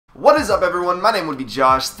What is up, everyone? My name would be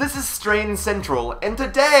Josh. This is StrainCentral, and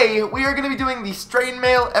today we are going to be doing the Strain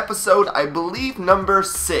Mail episode, I believe, number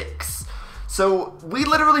 6. So, we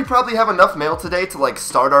literally probably have enough mail today to, like,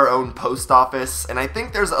 start our own post office, and I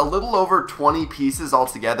think there's a little over 20 pieces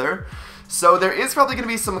altogether. So there is probably going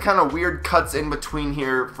to be some kind of weird cuts in between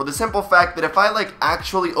here, for the simple fact that if I, like,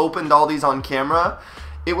 actually opened all these on camera,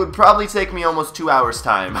 it would probably take me almost 2 hours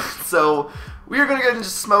time. So we are going to go ahead and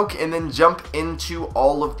just smoke and then jump into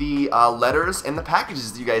all of the letters and the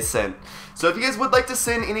packages that you guys sent. So if you guys would like to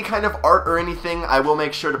send any kind of art or anything, I will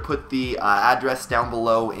make sure to put the address down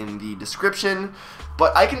below in the description.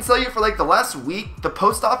 But I can tell you for like the last week, the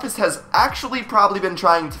post office has actually probably been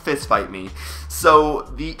trying to fist fight me. So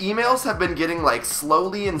the emails have been getting like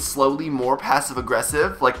slowly and slowly more passive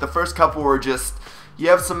aggressive. Like the first couple were just, you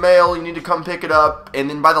have some mail, you need to come pick it up. And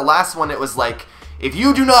then by the last one it was like, if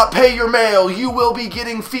you do not pay your mail, you will be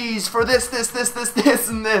getting fees for this,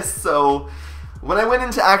 and this. So when I went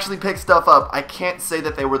in to actually pick stuff up, I can't say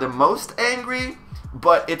that they were the most angry,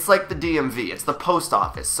 but it's like the DMV, it's the post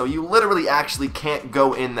office, so you literally actually can't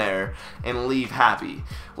go in there and leave happy.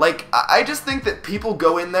 Like, I just think that people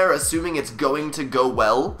go in there assuming it's going to go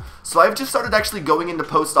well, so I've just started actually going into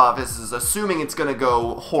post offices assuming it's going to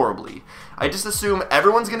go horribly. I just assume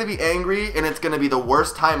everyone's going to be angry and it's going to be the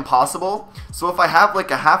worst time possible, so if I have like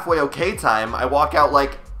a halfway okay time, I walk out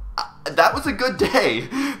like, that was a good day.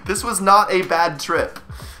 This was not a bad trip.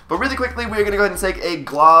 But really quickly, we're going to go ahead and take a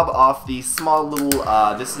glob off the small little,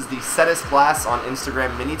 this is the Cetus Glass on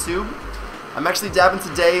Instagram mini tube. I'm actually dabbing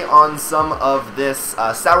today on some of this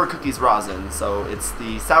sour cookies rosin. So it's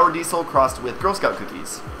the sour diesel crossed with Girl Scout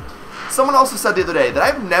cookies. Someone also said the other day that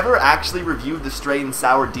I've never actually reviewed the strain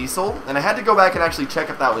sour diesel, and I had to go back and actually check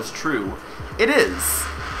if that was true. It is.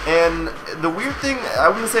 And the weird thing, I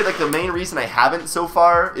wouldn't say like the main reason I haven't so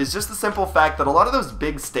far, is just the simple fact that a lot of those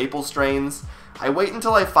big staple strains, I wait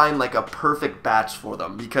until I find like a perfect batch for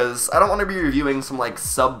them, because I don't want to be reviewing some like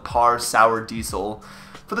subpar sour diesel,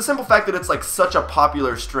 for the simple fact that it's like such a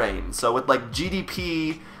popular strain. So with like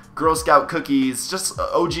GDP, Girl Scout cookies, just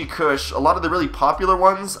OG Kush, a lot of the really popular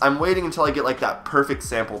ones, I'm waiting until I get like that perfect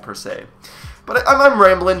sample per se. But I'm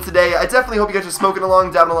rambling today. I definitely hope you guys are smoking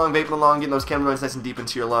along, dabbing along, vaping along, getting those cannabis nice and deep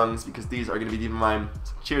into your lungs, because these are going to be deep in mine.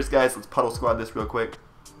 So cheers, guys. Let's puddle squad this real quick.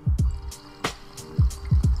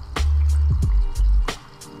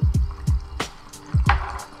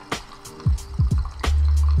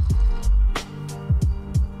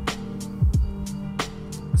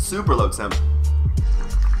 Super low temp.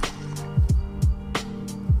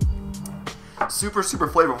 Super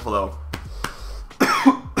flavorful though.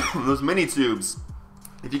 Those mini tubes,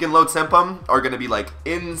 if you can low temp them, are going to be like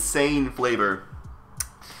insane flavor.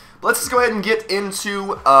 But let's just go ahead and get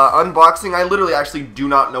into unboxing. I literally actually do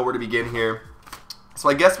not know where to begin here. So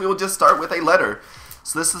I guess we will just start with a letter.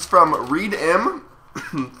 So this is from Reed M.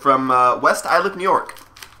 from West Islet, New York.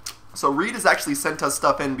 So Reed has actually sent us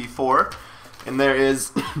stuff in before. And there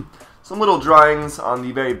is some little drawings on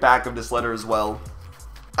the very back of this letter as well.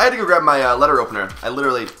 I had to go grab my letter opener. I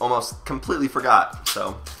literally almost completely forgot.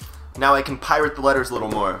 So now I can pirate the letters a little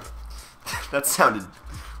more. That sounded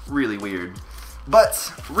really weird.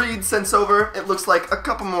 But Reed sends over, it looks like a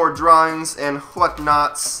couple more drawings and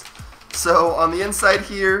whatnots. So on the inside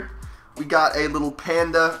here, we got a little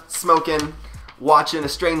panda smoking, watching a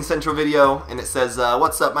StrainCentral video, and it says,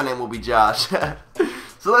 what's up, my name will be Josh.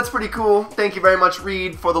 So that's pretty cool. Thank you very much,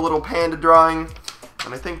 Reed, for the little panda drawing.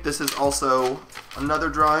 And I think this is also another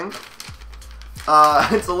drawing.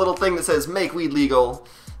 It's a little thing that says, make weed legal.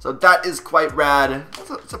 So that is quite rad.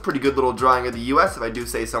 It's a pretty good little drawing of the US, if I do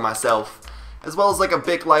say so myself. As well as like a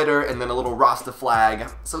Bic lighter and then a little Rasta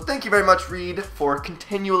flag. So thank you very much, Reed, for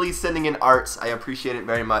continually sending in art. I appreciate it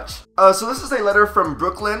very much. So this is a letter from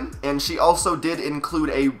Brooklyn, and she also did include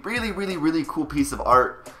a really cool piece of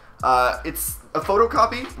art. It's a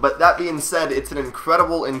photocopy, but that being said, it's an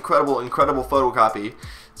incredible photocopy.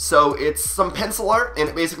 So it's some pencil art, and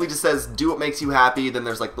it basically just says, do what makes you happy. Then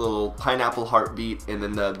there's like the little pineapple heartbeat, and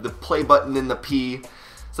then the play button and the P.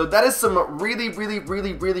 So that is some really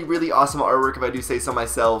awesome artwork, if I do say so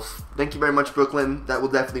myself. Thank you very much, Brooklyn. That will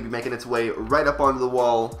definitely be making its way right up onto the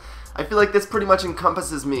wall. I feel like this pretty much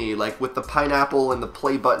encompasses me, like with the pineapple and the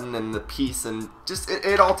play button and the piece, and just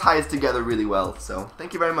it all ties together really well. So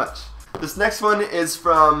thank you very much. This next one is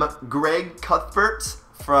from Greg Cuthbert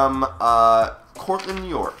from Cortland, New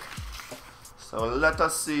York. So let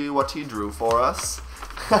us see what he drew for us.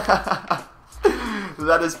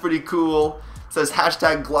 That is pretty cool. It says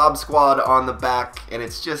hashtag Glob Squad on the back, and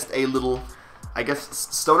it's just a little, I guess,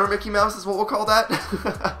 stoner Mickey Mouse is what we'll call that.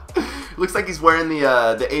 Looks like he's wearing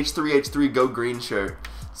the H3H3 Go Green shirt.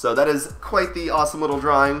 So that is quite the awesome little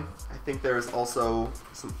drawing. I think there's also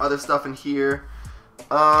some other stuff in here.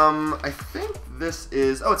 I think this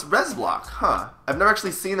is, oh, it's res block, huh? I've never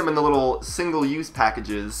actually seen them in the little single-use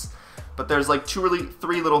packages, but there's like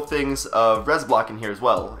three little things of res block in here as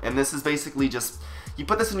well. And this is basically just, you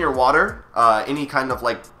put this in your water, any kind of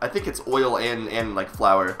like, I think it's oil and like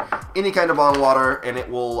flour, any kind of on water, and it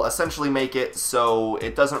will essentially make it so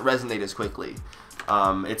it doesn't resonate as quickly.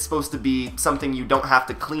 It's supposed to be something you don't have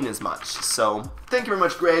to clean as much. So thank you very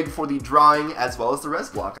much, Greg, for the drawing as well as the res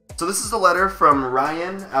block. So this is a letter from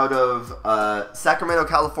Ryan out of Sacramento,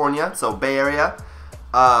 California, so Bay Area.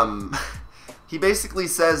 He basically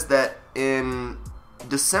says that in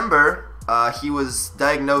December he was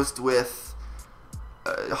diagnosed with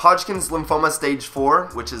Hodgkin's lymphoma stage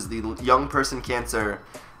 4, which is the young person cancer,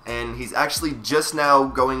 and he's actually just now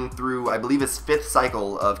going through, I believe, his 5th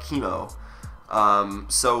cycle of chemo.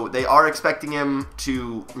 So they are expecting him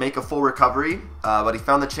to make a full recovery, but he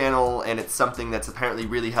found the channel and it's something that's apparently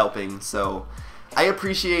really helping. So I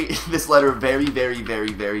appreciate this letter very, very,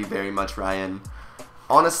 very, very, very much, Ryan.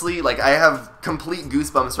 Honestly, like, I have complete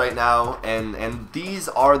goosebumps right now, and these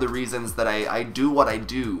are the reasons that I do what I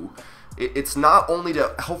do. It's not only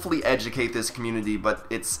to hopefully educate this community, but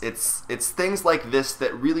it's things like this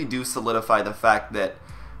that really do solidify the fact that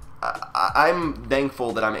I'm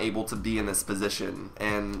thankful that I'm able to be in this position,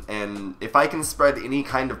 and if I can spread any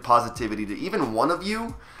kind of positivity to even one of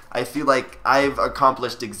you, I feel like I've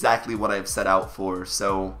accomplished exactly what I've set out for.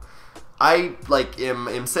 So I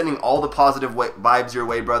am sending all the positive vibes your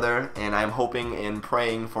way, brother, and I'm hoping and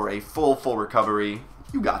praying for a full recovery.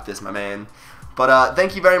 You got this, my man. But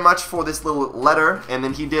thank you very much for this little letter, and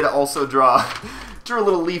then he did also drew a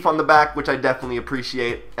little leaf on the back, which I definitely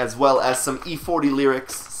appreciate, as well as some E40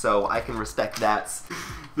 lyrics, so I can respect that.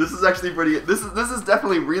 This is actually pretty, this is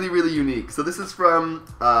definitely really, really unique. So this is from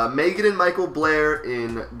Megan and Michael Blair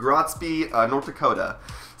in Grotsby, North Dakota.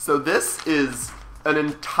 So this is an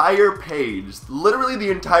entire page, literally the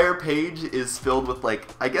entire page is filled with, like,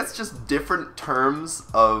 I guess just different terms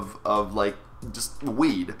of like, just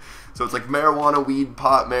weed. So it's like marijuana, weed,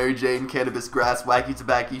 pot, Mary Jane, cannabis, grass, wacky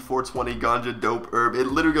tobacco, 420, ganja, dope, herb. It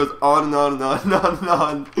literally goes on and on and on and on and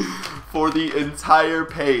on for the entire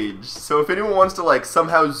page. So if anyone wants to like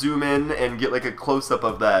somehow zoom in and get like a close-up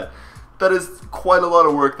of that, that is quite a lot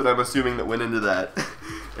of work that I'm assuming that went into that.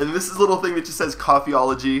 And this is a little thing that just says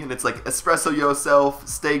coffeeology, and it's like espresso yourself,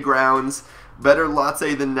 stay grounds, better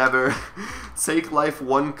latte than never, take life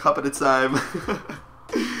one cup at a time.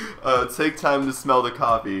 Take time to smell the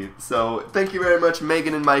coffee. So thank you very much,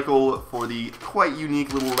 Megan and Michael, for the quite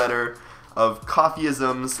unique little letter of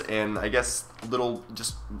coffeeisms and I guess little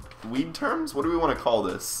just weed terms? What do we want to call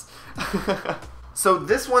this? So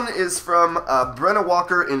this one is from Brenna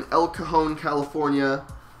Walker in El Cajon, California.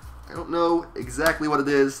 I don't know exactly what it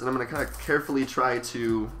is, and I'm going to kind of carefully try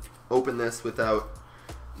to open this without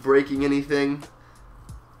breaking anything.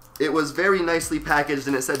 It was very nicely packaged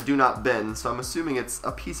and it said do not bend, so I'm assuming it's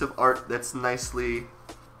a piece of art that's nicely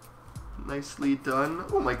done.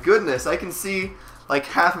 Oh my goodness, I can see like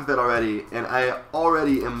half of it already, and I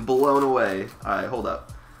already am blown away. Alright, hold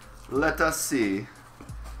up. Let us see.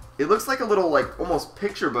 It looks like a little like almost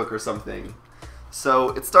picture book or something. So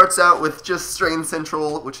it starts out with just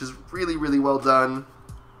StrainCentral, which is really, really well done.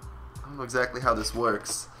 I don't know exactly how this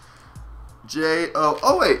works.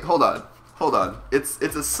 Oh wait, hold on. Hold on. It's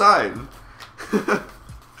a sign.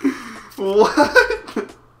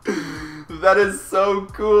 What? That is so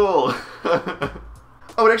cool.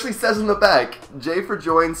 Oh, it actually says on the back, J for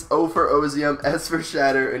joints, O for osium, S for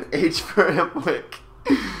shatter, and H for Hemwick.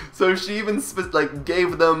 So she even like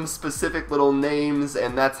gave them specific little names,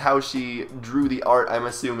 and that's how she drew the art, I'm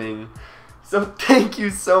assuming. So thank you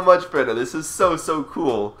so much, Brenda. This is so, so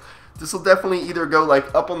cool. This will definitely either go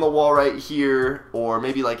like up on the wall right here, or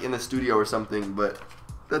maybe like in the studio or something, but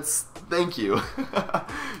thank you.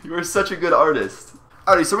 You are such a good artist.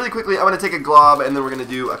 Alrighty, so really quickly, I'm going to take a glob, and then we're going to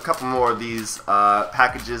do a couple more of these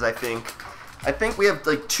packages, I think. I think we have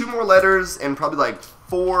like 2 more letters, and probably like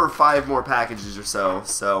 4 or 5 more packages or so.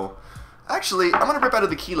 So, actually, I'm going to rip out of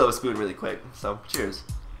the kilo spoon really quick. So, cheers.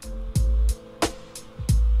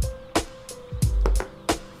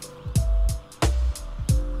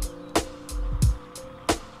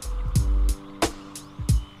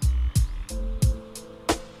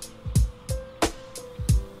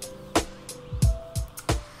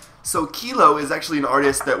 So Kilo is actually an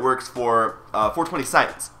artist that works for 420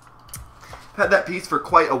 Science. I've had that piece for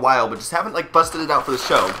quite a while, but just haven't like busted it out for the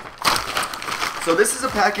show. So this is a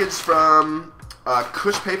package from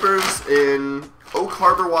Kush Papers in Oak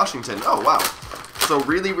Harbor, Washington. Oh wow! So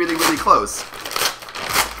really, really, really close.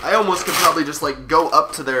 I almost could probably just like go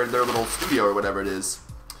up to their little studio or whatever it is.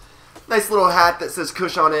 Nice little hat that says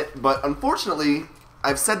Kush on it, but unfortunately,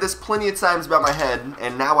 I've said this plenty of times about my head,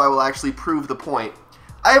 and now I will actually prove the point.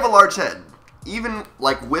 I have a large head. Even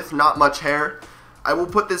like with not much hair, I will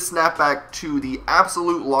put this snapback to the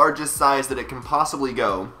absolute largest size that it can possibly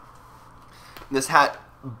go. This hat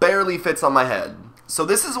barely fits on my head. So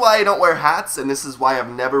this is why I don't wear hats, and this is why I've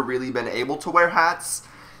never really been able to wear hats.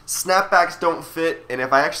 Snapbacks don't fit, and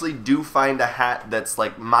if I actually do find a hat that's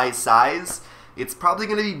like my size, it's probably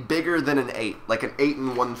going to be bigger than an 8, like an 8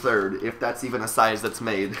 1/3, if that's even a size that's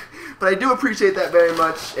made. But I do appreciate that very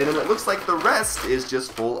much, and then it looks like the rest is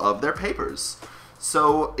just full of their papers.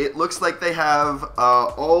 So it looks like they have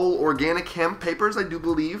all organic hemp papers, I do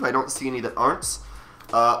believe. I don't see any that aren't.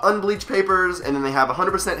 Unbleached papers, and then they have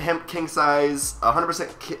 100% hemp king size,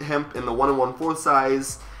 100% hemp in the 1 1/4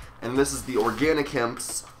 size, and this is the organic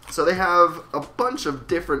hemps. So they have a bunch of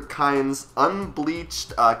different kinds,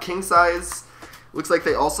 unbleached king size. Looks like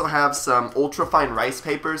they also have some ultra-fine rice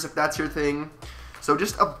papers, if that's your thing. So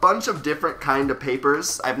just a bunch of different kind of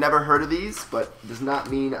papers. I've never heard of these, but does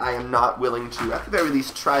not mean I am not willing to, at the very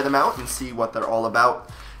least, try them out and see what they're all about.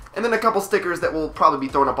 And then a couple stickers that will probably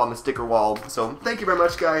be thrown up on the sticker wall. So thank you very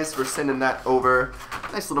much, guys, for sending that over.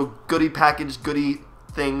 Nice little goodie package, goodie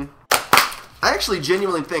thing. I actually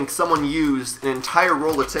genuinely think someone used an entire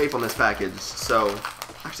roll of tape on this package. So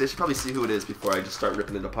actually, I should probably see who it is before I just start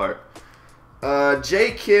ripping it apart.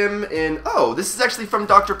 J. Kim in... Oh, this is actually from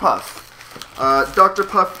Dr. Puff. Dr.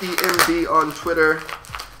 Puff DMD on Twitter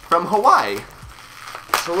from Hawaii.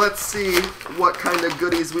 So let's see what kind of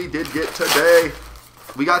goodies we did get today.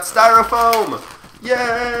 We got styrofoam!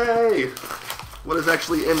 Yay! What is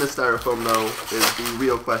actually in the styrofoam, though, is the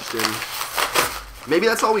real question. Maybe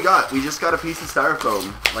that's all we got. We just got a piece of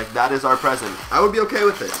styrofoam. Like, that is our present. I would be okay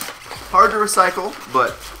with it. Hard to recycle,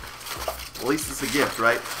 but at least it's a gift,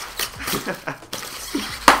 right?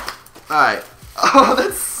 Alright. Oh,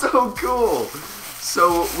 that's so cool!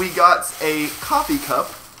 So, we got a coffee cup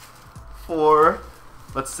for...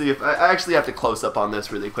 Let's see if... I actually have to close up on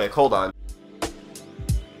this really quick. Hold on.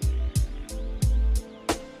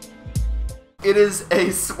 It is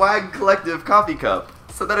a Swag Collective coffee cup.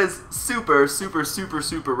 So that is super, super, super,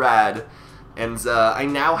 super rad. And I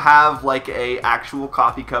now have like a actual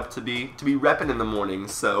coffee cup to be repping in the morning.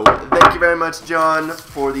 So thank you very much, John,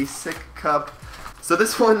 for the sick cup. So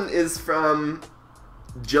this one is from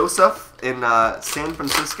Joseph in San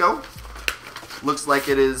Francisco. Looks like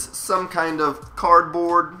it is some kind of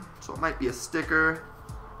cardboard, so it might be a sticker.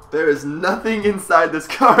 There is nothing inside this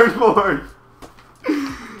cardboard.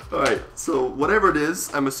 Alright, so whatever it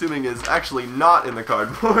is, I'm assuming is actually not in the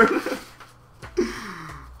cardboard.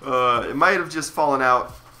 It might have just fallen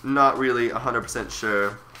out, not really 100%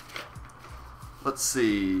 sure. Let's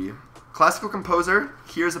see. Classical composer,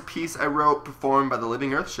 here's a piece I wrote performed by the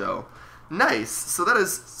Living Earth show. Nice, so that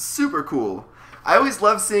is super cool. I always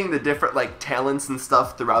love seeing the different like talents and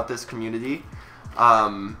stuff throughout this community.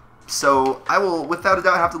 So I will without a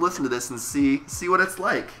doubt have to listen to this and see what it's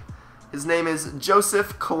like. His name is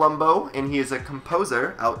Joseph Colombo, and he is a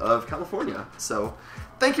composer out of California. So,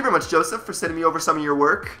 thank you very much, Joseph, for sending me over some of your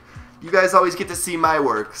work. You guys always get to see my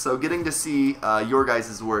work, so getting to see your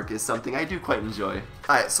guys' work is something I do quite enjoy.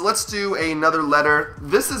 Alright, so let's do another letter.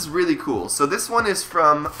 This is really cool. So this one is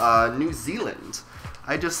from New Zealand.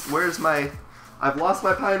 Where's my... I've lost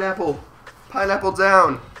my pineapple. Pineapple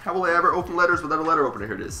down. How will I ever open letters without a letter opener?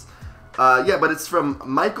 Here it is. Yeah, but it's from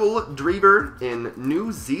Michael Drever in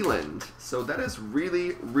New Zealand. So that is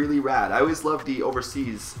really, really rad. I always love the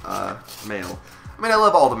overseas mail. I mean, I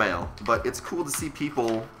love all the mail, but it's cool to see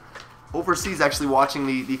people overseas actually watching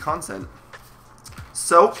the content.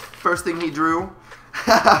 So, first thing he drew,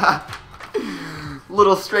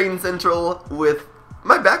 little StrainCentral with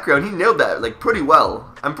my background. He nailed that, like, pretty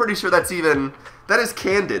well. I'm pretty sure that is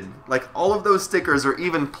candid. Like, all of those stickers are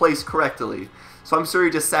even placed correctly. So I'm sure he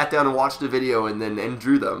just sat down and watched a video and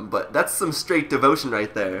drew them, but that's some straight devotion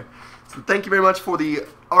right there. So thank you very much for the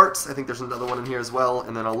art. I think there's another one in here as well,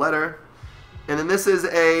 and then a letter. And then this is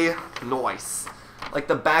a noise, like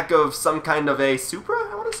the back of some kind of a Supra,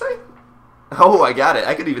 I want to say. Oh, I got it.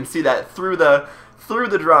 I could even see that through the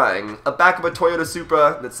drawing. A back of a Toyota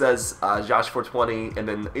Supra that says Josh 420, and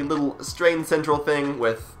then a little StrainCentral thing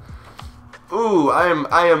with... Ooh, I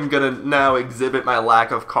am gonna now exhibit my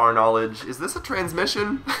lack of car knowledge. Is this a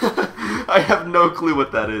transmission? I have no clue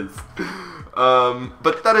what that is.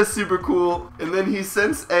 But that is super cool. And then he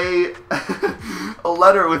sends a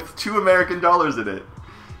letter with $2 American in it.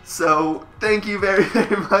 So thank you very,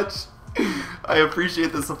 very much. I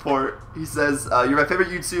appreciate the support. He says, you're my favorite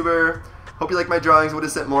YouTuber. Hope you like my drawings. Would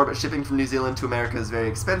have sent more, but shipping from New Zealand to America is very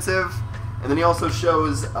expensive. And then he also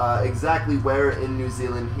shows exactly where in New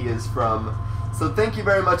Zealand he is from. So thank you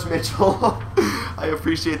very much, Mitchell. I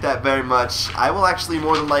appreciate that very much. I will actually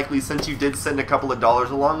more than likely, since you did send a couple of dollars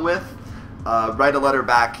along with, write a letter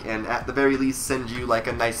back and at the very least send you like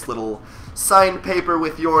a nice little signed paper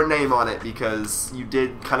with your name on it, because you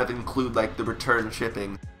did kind of include like the return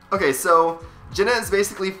shipping. Okay, so Jenna is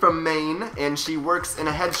basically from Maine and she works in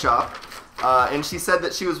a head shop. And she said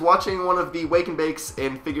that she was watching one of the Wake and Bakes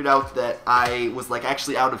and figured out that I was like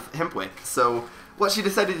actually out of hemp wick. So what she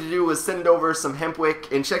decided to do was send over some hemp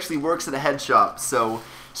wick, and she actually works in a head shop. So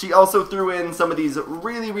she also threw in some of these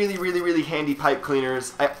really handy pipe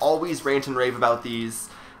cleaners. I always rant and rave about these.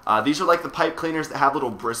 These are like the pipe cleaners that have little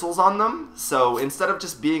bristles on them. So instead of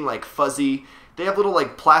just being like fuzzy, they have little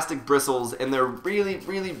like plastic bristles, and they're really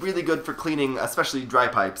good for cleaning, especially dry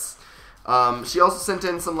pipes. She also sent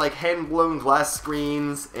in some like hand-blown glass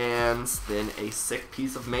screens and then a sick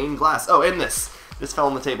piece of Maine glass. Oh, and this fell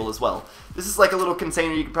on the table as well. This is like a little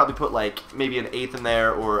container. You could probably put like maybe an eighth in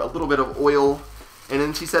there or a little bit of oil. And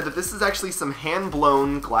then she said that this is actually some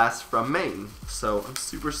hand-blown glass from Maine. So I'm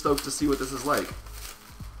super stoked to see what this is like.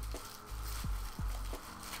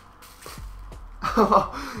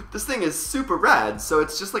 This thing is super rad. So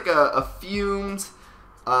it's just like a fumed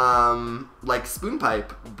like spoon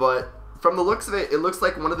pipe, but from the looks of it, it looks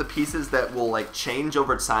like one of the pieces that will like change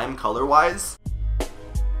over time color-wise.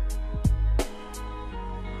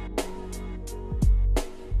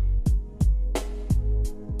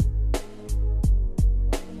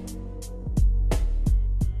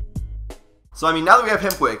 So I mean, now that we have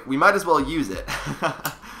hemp wick, we might as well use it.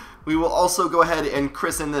 We will also go ahead and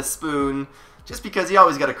christen this spoon, just because you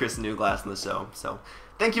always got to christen new glass in the show. So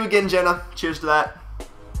thank you again, Jenna. Cheers to that.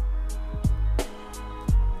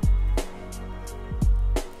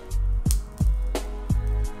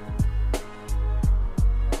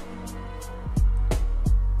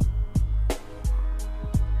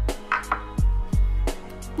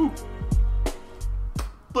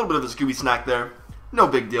 A little bit of a Scooby snack there. No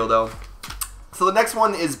big deal though. So the next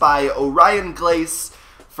one is by Orion Glace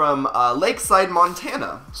from Lakeside,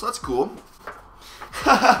 Montana. So that's cool.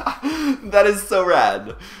 That is so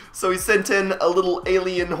rad. So he sent in a little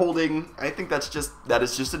alien holding, I think that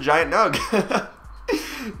is just a giant nug.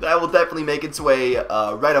 That will definitely make its way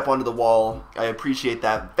right up onto the wall. I appreciate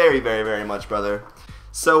that very much, brother.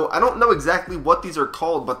 So I don't know exactly what these are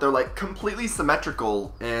called, but they're like completely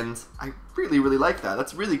symmetrical, and I really like that.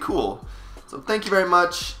 That's really cool. So thank you very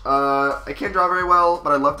much. I can't draw very well,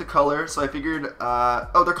 but I love to color, so I figured,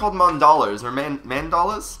 oh, they're called mandalas, or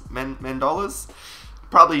mandalas? Mandalas?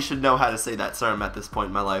 Probably should know how to say that term at this point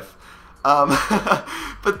in my life.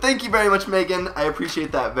 But thank you very much, Megan. I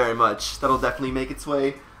appreciate that very much. That'll definitely make its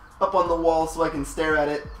way up on the wall so I can stare at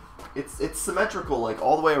it. It's symmetrical, like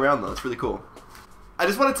all the way around though. It's really cool. I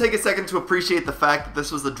just want to take a second to appreciate the fact that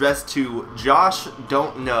this was addressed to Josh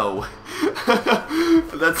Don't Know.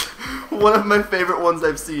 That's one of my favorite ones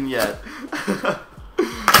I've seen yet.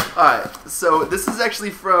 Alright, so this is actually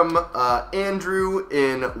from Andrew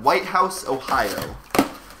in White House, Ohio.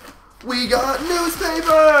 We got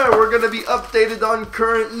newspaper! We're going to be updated on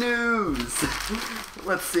current news.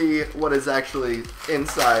 Let's see what is actually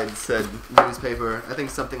inside said newspaper. I think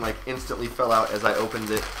something like instantly fell out as I opened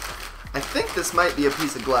it. I think this might be a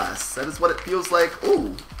piece of glass. That is what it feels like.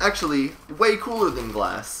 Ooh, actually, way cooler than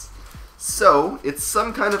glass. So, it's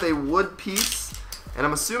some kind of a wood piece, and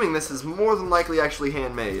I'm assuming this is more than likely actually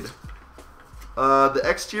handmade. The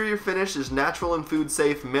exterior finish is natural and food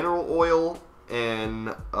safe mineral oil and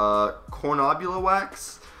cornobula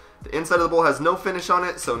wax. The inside of the bowl has no finish on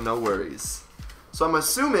it, so no worries. So I'm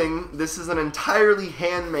assuming this is an entirely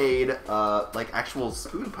handmade, like actual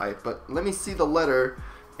spoon pipe, but let me see the letter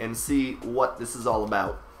and see what this is all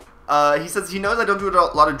about. He says he knows I don't do a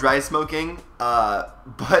lot of dry smoking,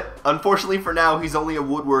 but unfortunately for now, he's only a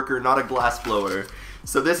woodworker, not a glass blower.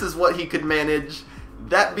 So this is what he could manage.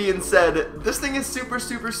 That being said, this thing is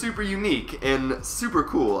super unique and super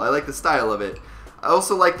cool. I like the style of it. I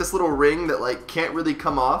also like this little ring that like can't really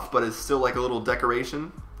come off, but is still like a little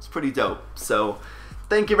decoration. It's pretty dope. So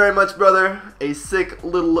thank you very much, brother. A sick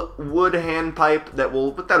little wood hand pipe that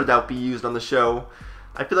will without a doubt be used on the show.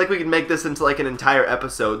 I feel like we can make this into like an entire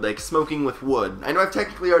episode, like smoking with wood. I know I've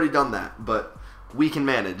technically already done that, but we can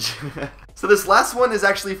manage. So this last one is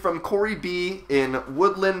actually from Corey B. in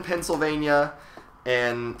Woodland, Pennsylvania.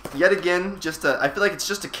 And yet again, I feel like it's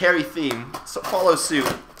just a carry theme, so follow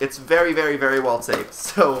suit. It's very well taped,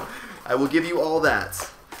 so I will give you all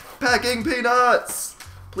that. Packing peanuts!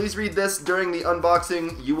 Please read this during the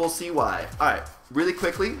unboxing, you will see why. Alright, really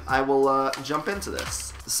quickly, I will jump into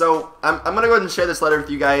this. So I'm gonna go ahead and share this letter with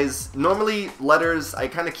you guys. Normally letters I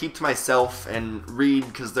kind of keep to myself and read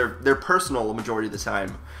because they're personal the majority of the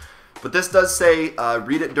time. But this does say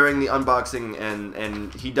read it during the unboxing,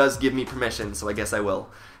 and he does give me permission, so I guess I will.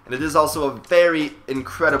 And it is also a very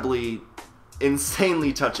incredibly,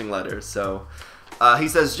 insanely touching letter. So he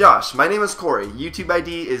says, Josh, my name is Corey. YouTube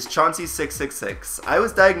ID is Chauncey666. I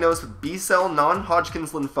was diagnosed with B-cell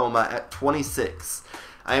non-Hodgkin's lymphoma at 26.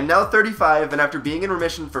 I am now 35, and after being in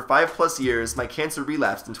remission for 5+ years, my cancer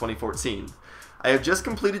relapsed in 2014. I have just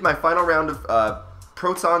completed my final round of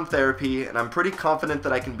proton therapy, and I'm pretty confident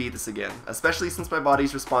that I can beat this again, especially since my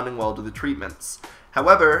body's responding well to the treatments.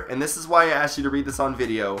 However, and this is why I asked you to read this on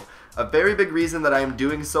video, a very big reason that I am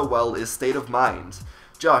doing so well is state of mind.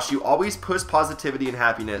 Josh, you always push positivity and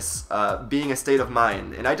happiness, being a state of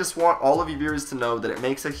mind, and I just want all of you viewers to know that it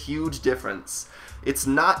makes a huge difference. It's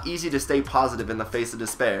not easy to stay positive in the face of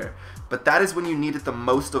despair, but that is when you need it the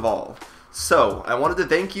most of all. So, I wanted to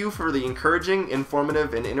thank you for the encouraging,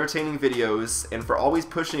 informative, and entertaining videos, and for always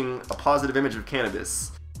pushing a positive image of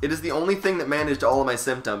cannabis. It is the only thing that managed all of my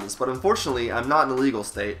symptoms, but unfortunately, I'm not in a legal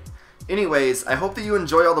state. Anyways, I hope that you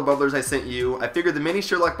enjoy all the bubblers I sent you. I figured the mini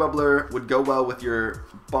Sherlock bubbler would go well with your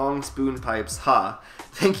bong spoon pipes, ha.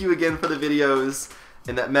 Thank you again for the videos,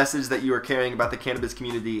 and that message that you are carrying about the cannabis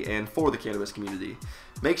community and for the cannabis community.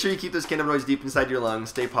 Make sure you keep those cannabinoids deep inside your lungs,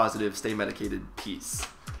 stay positive, stay medicated, peace.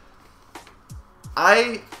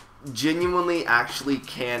 I genuinely actually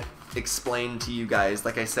can't explain to you guys,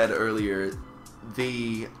 like I said earlier,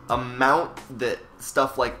 the amount that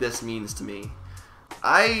stuff like this means to me.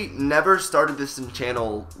 I never started this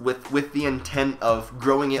channel with the intent of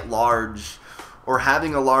growing it large or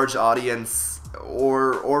having a large audience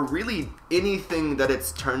or really anything that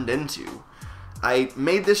it's turned into. I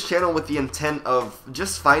made this channel with the intent of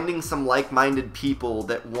just finding some like-minded people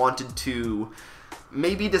that wanted to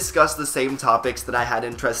maybe discuss the same topics that I had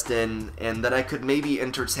interest in and that I could maybe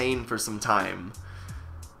entertain for some time.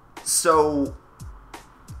 So,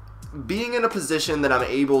 being in a position that I'm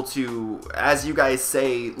able to, as you guys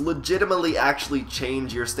say, legitimately actually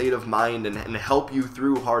change your state of mind and help you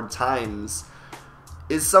through hard times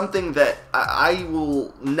is something that I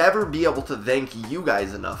will never be able to thank you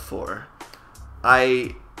guys enough for.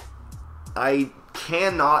 I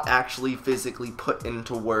cannot actually physically put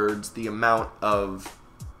into words the amount of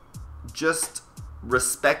just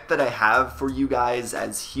respect that I have for you guys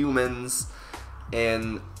as humans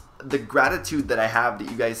and the gratitude that I have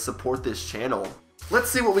that you guys support this channel.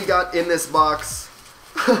 Let's see what we got in this box.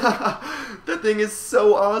 That thing is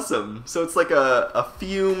so awesome. So it's like a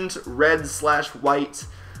fumed red/white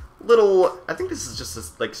little, I think this is just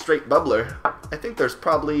a like straight bubbler. I think there's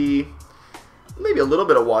probably maybe a little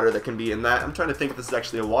bit of water that can be in that. I'm trying to think if this is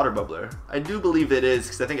actually a water bubbler. I do believe it is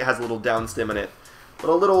because I think it has a little down stem in it. But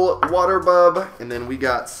a little water bub, and then we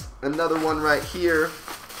got another one right here.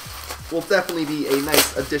 Will definitely be a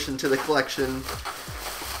nice addition to the collection.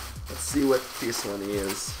 Let's see what this one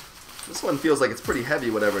is. This one feels like it's pretty heavy,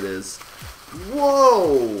 whatever it is.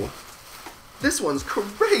 Whoa! This one's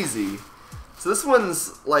crazy! So this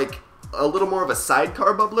one's like a little more of a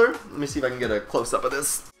sidecar bubbler. Let me see if I can get a close-up of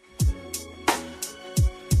this.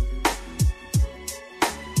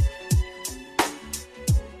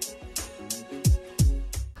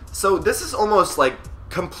 So this is almost like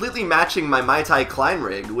completely matching my Mai Tai Klein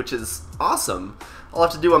rig, which is awesome. I'll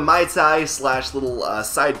have to do a Mai Tai / little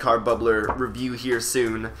sidecar bubbler review here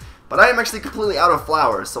soon. But I am actually completely out of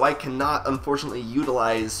flour, so I cannot unfortunately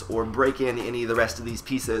utilize or break in any of the rest of these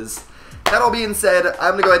pieces. That all being said,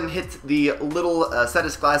 I'm going to go ahead and hit the little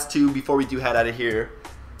Cetus Glass tube before we do head out of here.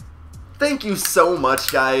 Thank you so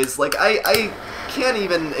much, guys. Like, I can't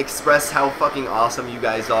even express how fucking awesome you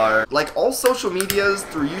guys are. Like, all social medias,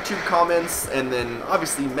 through YouTube comments, and then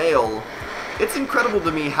obviously mail, it's incredible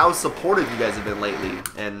to me how supportive you guys have been lately,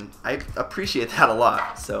 and I appreciate that a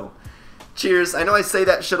lot. So, cheers. I know I say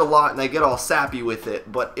that shit a lot and I get all sappy with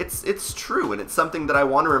it, but it's true, and it's something that I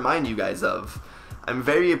want to remind you guys of. I'm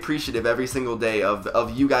very appreciative every single day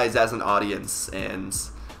of you guys as an audience, and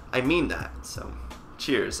I mean that, so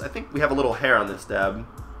cheers. I think we have a little hair on this dab.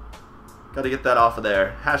 Gotta get that off of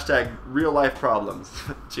there. Hashtag real life problems.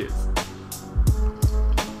 Cheers.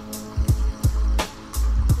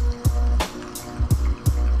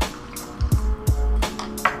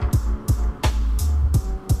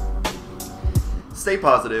 Stay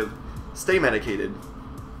positive, stay medicated.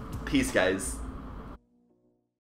 Peace, guys.